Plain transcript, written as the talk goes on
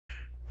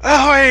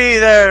Ahoy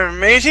there,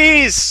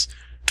 mateys!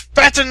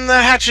 Batten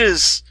the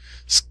hatches!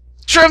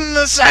 Trim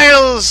the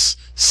sails!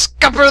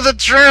 Scupper the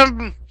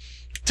trim!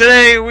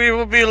 Today we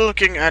will be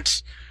looking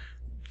at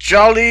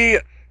Jolly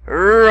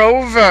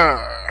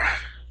Rover.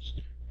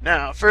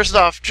 Now, first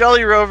off,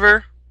 Jolly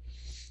Rover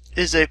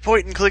is a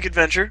point-and-click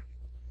adventure.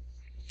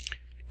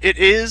 It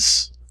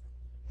is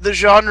the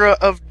genre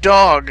of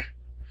dog,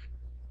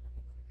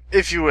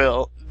 if you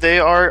will. They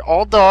are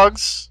all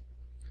dogs.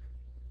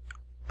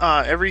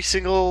 Every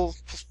single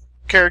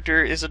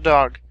character is a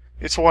dog.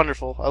 It's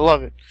wonderful. I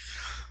love it.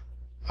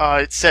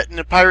 It's set in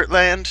a pirate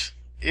land.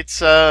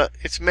 It's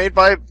made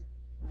by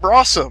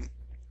Welsome.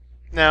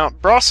 Now,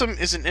 Welsome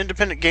is an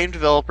independent game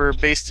developer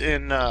based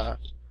in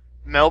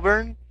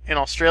Melbourne, in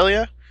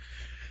Australia,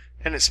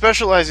 and it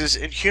specializes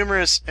in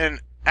humorous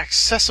and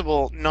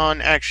accessible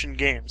non-action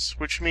games,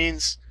 which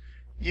means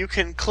you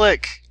can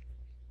click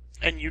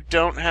and you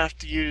don't have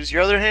to use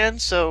your other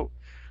hand, so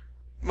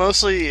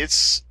mostly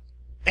it's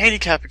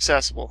handicap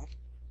accessible.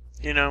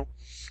 You know,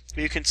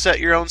 you can set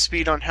your own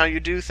speed on how you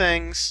do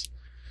things.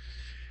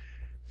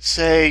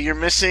 Say you're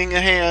missing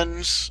a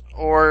hand,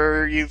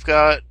 or you've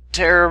got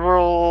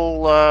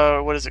terrible,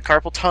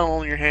 carpal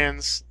tunnel in your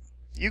hands.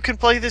 You can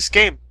play this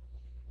game.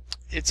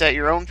 It's at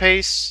your own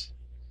pace.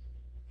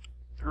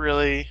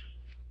 Really,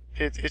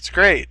 it's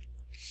great.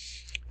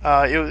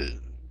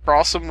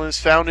 Welsome was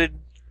founded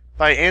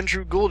by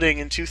Andrew Goulding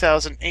in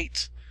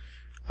 2008.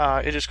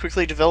 It has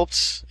quickly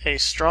developed a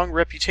strong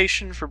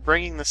reputation for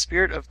bringing the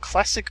spirit of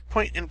classic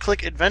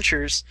point-and-click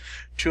adventures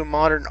to a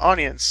modern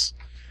audience,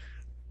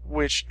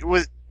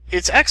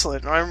 it's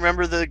excellent. I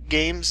remember the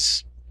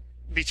games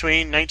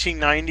between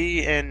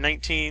 1990 and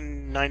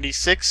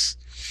 1996,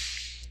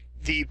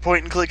 the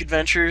point-and-click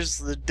adventures,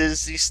 the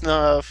Disney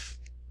stuff.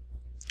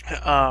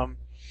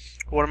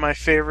 One of my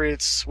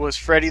favorites was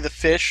Freddy the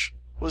Fish,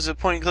 was a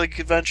point-and-click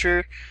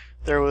adventure.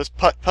 There was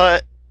Putt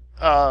Putt,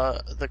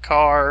 the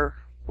car,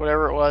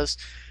 whatever it was.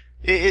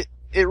 It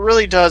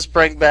really does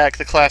bring back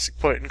the classic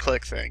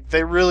point-and-click thing.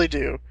 They really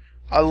do.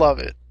 I love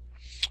it.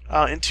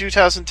 In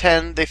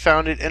 2010, they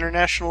founded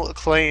international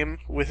acclaim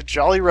with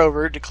Jolly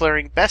Rover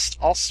declaring Best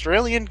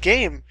Australian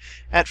Game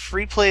at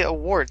Free Play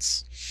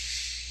Awards.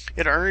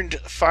 It earned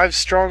 5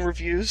 strong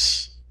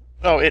reviews.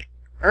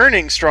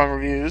 Earning strong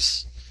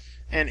reviews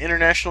and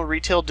international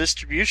retail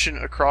distribution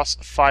across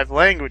 5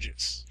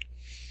 languages.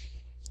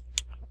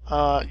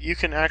 You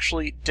can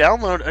actually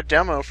download a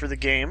demo for the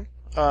game.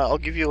 I'll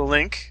give you a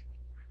link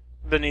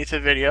beneath the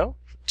video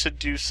to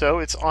do so.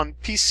 It's on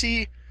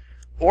PC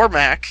or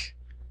Mac.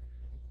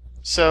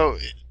 So,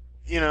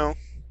 you know,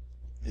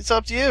 it's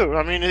up to you.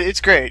 I mean,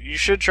 it's great. You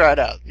should try it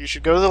out. You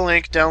should go to the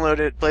link, download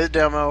it, play the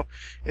demo.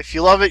 If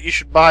you love it, you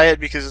should buy it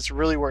because it's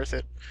really worth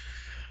it.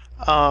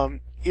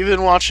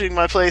 Even watching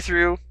my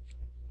playthrough,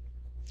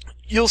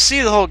 you'll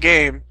see the whole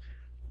game,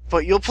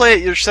 but you'll play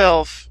it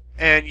yourself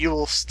and you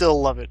will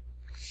still love it.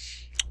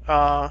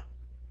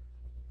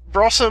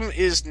 Welsome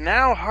is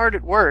now hard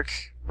at work,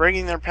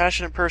 bringing their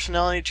passionate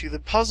personality to the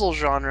puzzle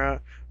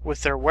genre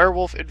with their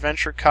werewolf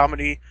adventure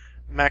comedy,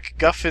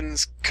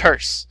 MacGuffin's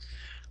Curse.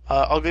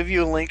 I'll give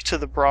you a link to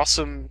the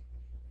Welsome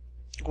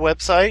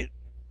website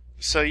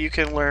so you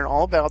can learn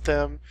all about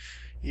them.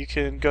 You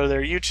can go to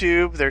their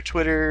YouTube, their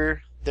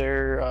Twitter,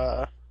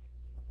 their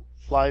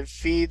live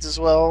feeds as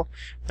well,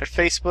 their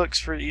Facebooks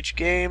for each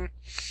game.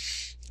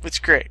 It's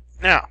great.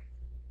 Now,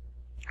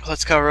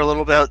 let's cover a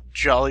little about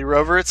Jolly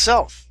Rover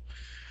itself.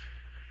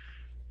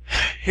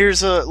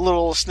 Here's a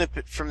little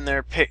snippet from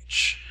their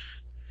page.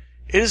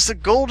 It is the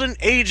golden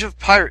age of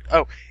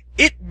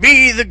It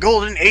be the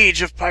golden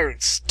age of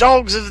pirates,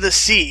 dogs of the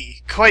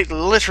sea, quite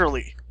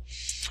literally.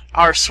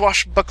 Our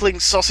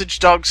swashbuckling sausage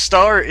dog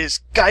star is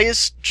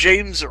Gaius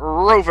James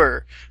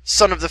Rover,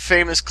 son of the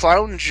famous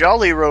clown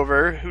Jolly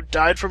Rover, who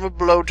died from a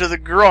blow to the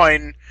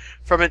groin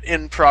from an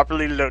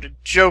improperly loaded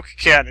joke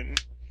cannon.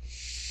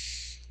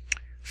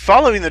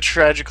 Following the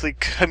tragically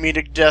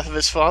comedic death of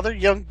his father,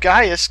 young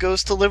Gaius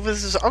goes to live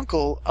with his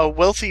uncle, a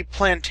wealthy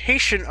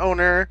plantation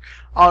owner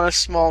on a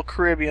small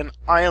Caribbean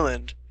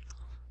island.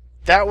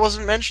 That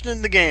wasn't mentioned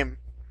in the game.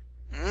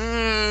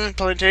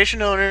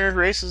 Plantation owner,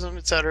 racism,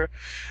 etc.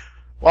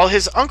 While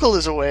his uncle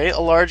is away, a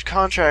large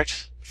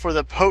contract for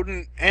the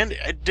potent and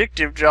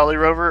addictive Jolly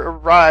Rover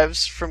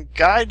arrives from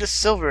Guy de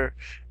Silver,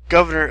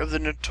 governor of the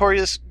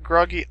notorious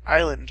Groggy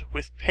Island,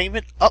 with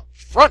payment up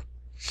front.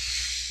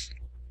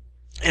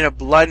 In a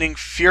blinding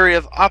flurry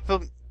of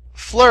optimism,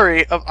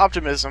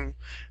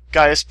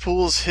 Gaius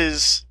pools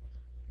his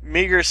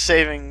meager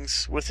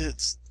savings with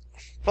his...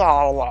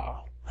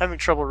 Having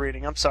trouble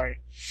reading, I'm sorry.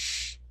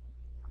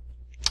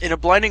 In a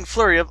blinding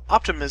flurry of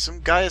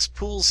optimism, Gaius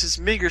pools his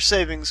meager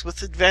savings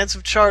with advance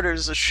of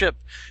charters a ship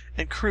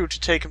and crew to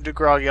take him to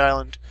Groggy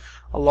Island.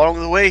 Along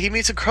the way, he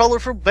meets a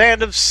colorful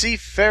band of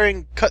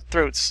seafaring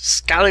cutthroats,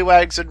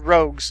 scallywags, and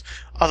rogues,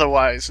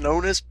 otherwise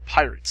known as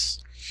pirates.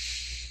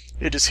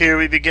 It is here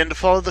we begin to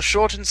follow the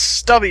short and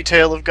stubby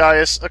tale of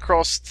Gaius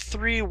across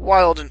 3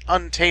 wild and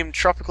untamed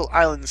tropical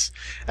islands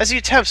as he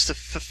attempts to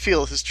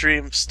fulfill his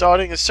dream,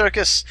 starting a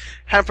circus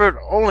hampered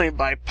only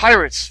by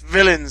pirates,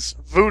 villains,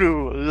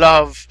 voodoo,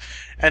 love,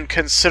 and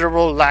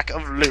considerable lack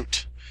of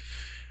loot.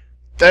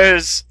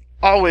 There's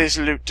always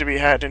loot to be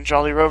had in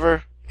Jolly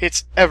Rover.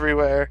 It's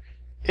everywhere.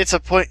 It's a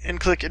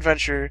point-and-click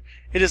adventure.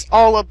 It is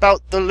all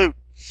about the loot.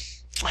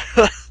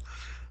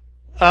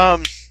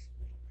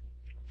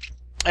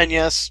 And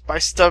yes, by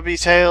stubby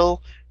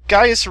tail,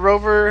 Gaius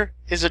Rover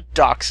is a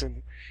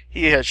dachshund.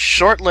 He has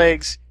short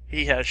legs,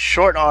 he has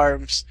short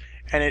arms,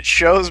 and it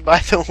shows by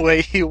the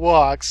way he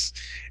walks.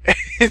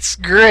 It's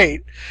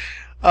great.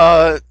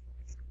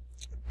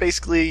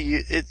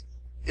 Basically, it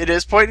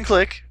is point and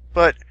click,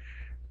 but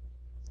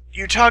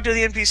you talk to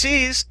the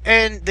NPCs,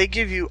 and they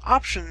give you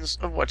options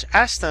of what to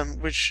ask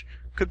them, which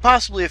could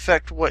possibly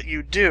affect what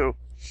you do.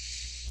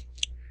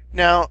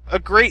 Now, a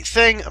great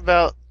thing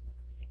about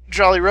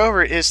Jolly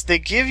Rover is they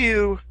give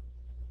you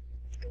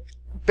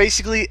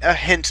basically a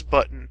hint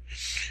button.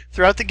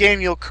 Throughout the game,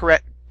 you'll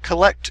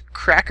collect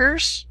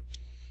crackers,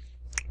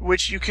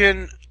 which you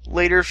can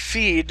later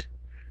feed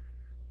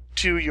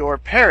to your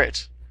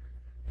parrot.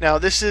 Now,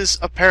 this is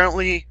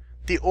apparently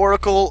the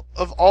oracle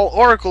of all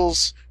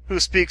oracles who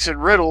speaks in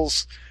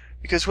riddles,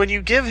 because when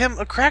you give him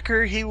a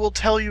cracker, he will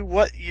tell you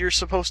what you're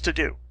supposed to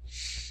do.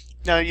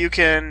 Now, you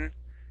can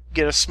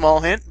get a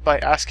small hint by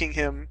asking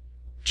him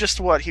just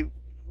what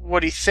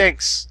he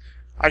thinks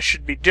I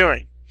should be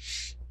doing.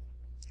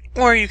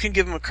 Or you can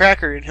give him a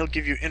cracker and he'll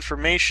give you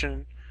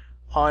information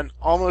on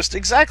almost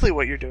exactly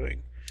what you're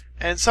doing.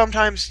 And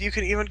sometimes you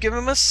can even give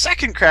him a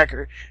second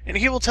cracker and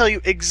he will tell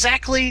you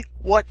exactly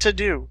what to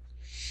do.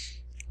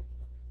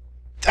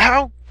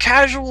 How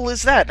casual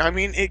is that? I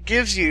mean, it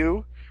gives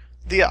you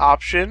the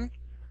option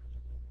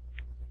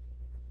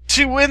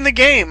to win the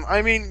game.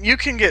 I mean, you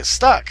can get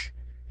stuck.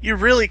 You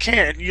really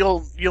can.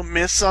 You'll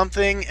miss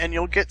something and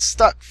you'll get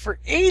stuck for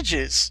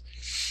ages.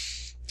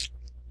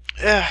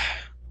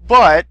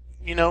 But,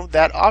 you know,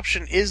 that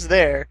option is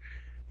there,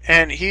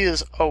 and he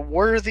is a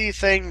worthy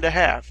thing to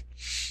have.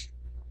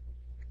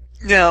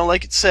 Now,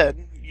 like it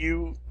said,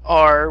 you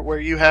are where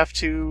you have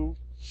to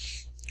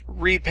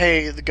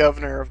repay the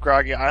governor of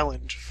Groggy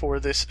Island for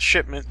this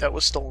shipment that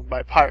was stolen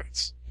by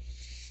pirates.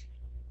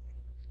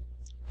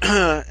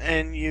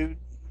 And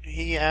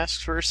he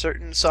asks for a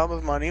certain sum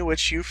of money,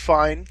 which you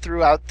find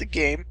throughout the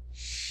game.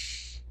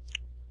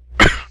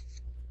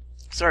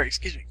 Sorry,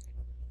 excuse me.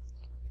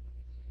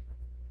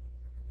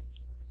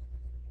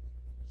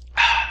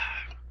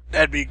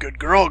 That'd be good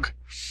grog.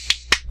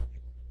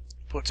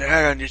 Put your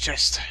hand on your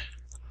chest.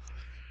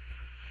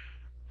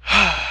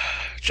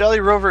 Jolly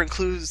Rover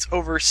includes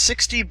over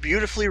 60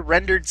 beautifully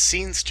rendered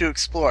scenes to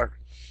explore.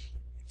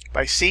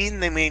 By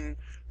scene, they mean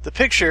the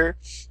picture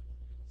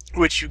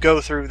which you go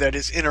through that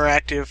is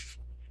interactive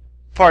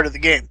part of the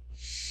game.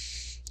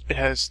 It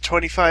has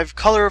 25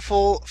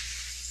 colorful,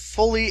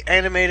 fully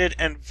animated,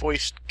 and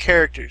voiced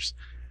characters.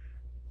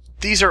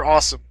 These are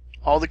awesome.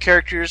 All the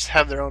characters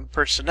have their own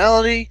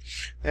personality,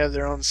 they have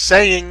their own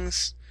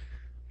sayings.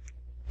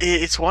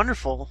 It's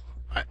wonderful.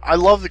 I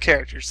love the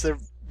characters.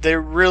 They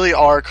really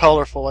are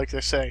colorful, like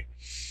they say.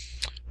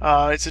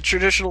 It's a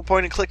traditional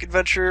point-and-click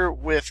adventure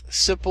with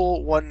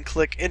simple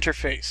one-click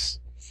interface,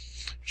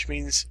 which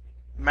means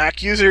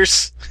Mac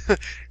users,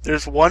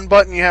 there's one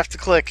button you have to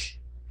click.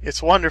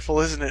 It's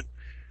wonderful, isn't it?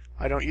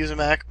 I don't use a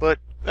Mac, but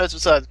that's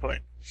beside the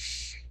point.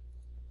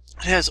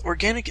 It has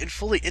organic and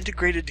fully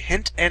integrated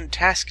hint and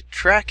task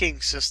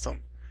tracking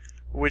system,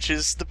 which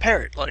is the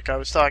parrot, like I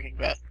was talking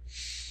about.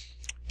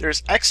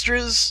 There's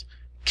extras,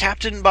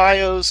 captain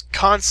bios,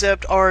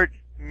 concept art,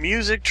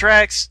 music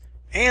tracks,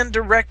 and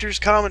director's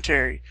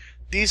commentary.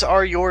 These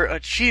are your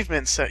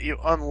achievements that you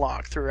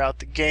unlock throughout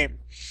the game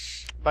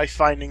by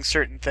finding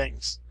certain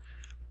things.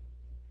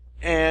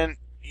 And,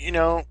 you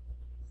know,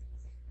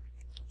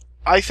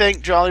 I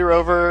think Jolly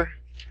Rover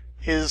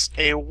is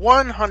a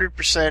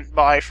 100%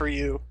 buy for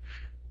you.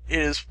 It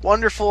is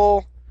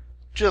wonderful.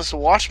 Just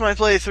watch my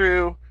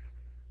playthrough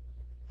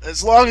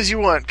as long as you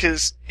want,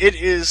 because it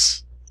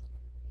is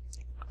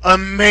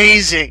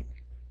amazing.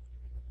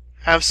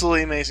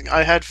 Absolutely amazing.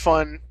 I had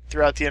fun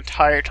throughout the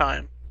entire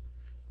time.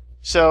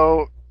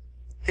 So,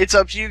 it's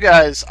up to you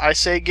guys. I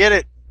say get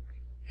it.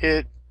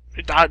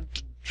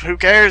 Who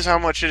cares how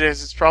much it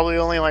is? It's probably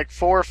only like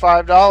 $4 or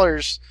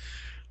 $5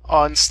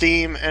 on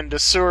Steam and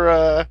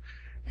Desura,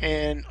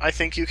 and I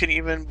think you can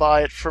even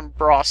buy it from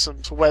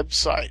Brossome's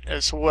website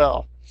as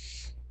well.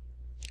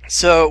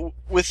 So,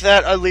 with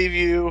that, I leave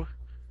you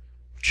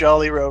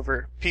Jolly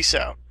Rover. Peace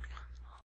out.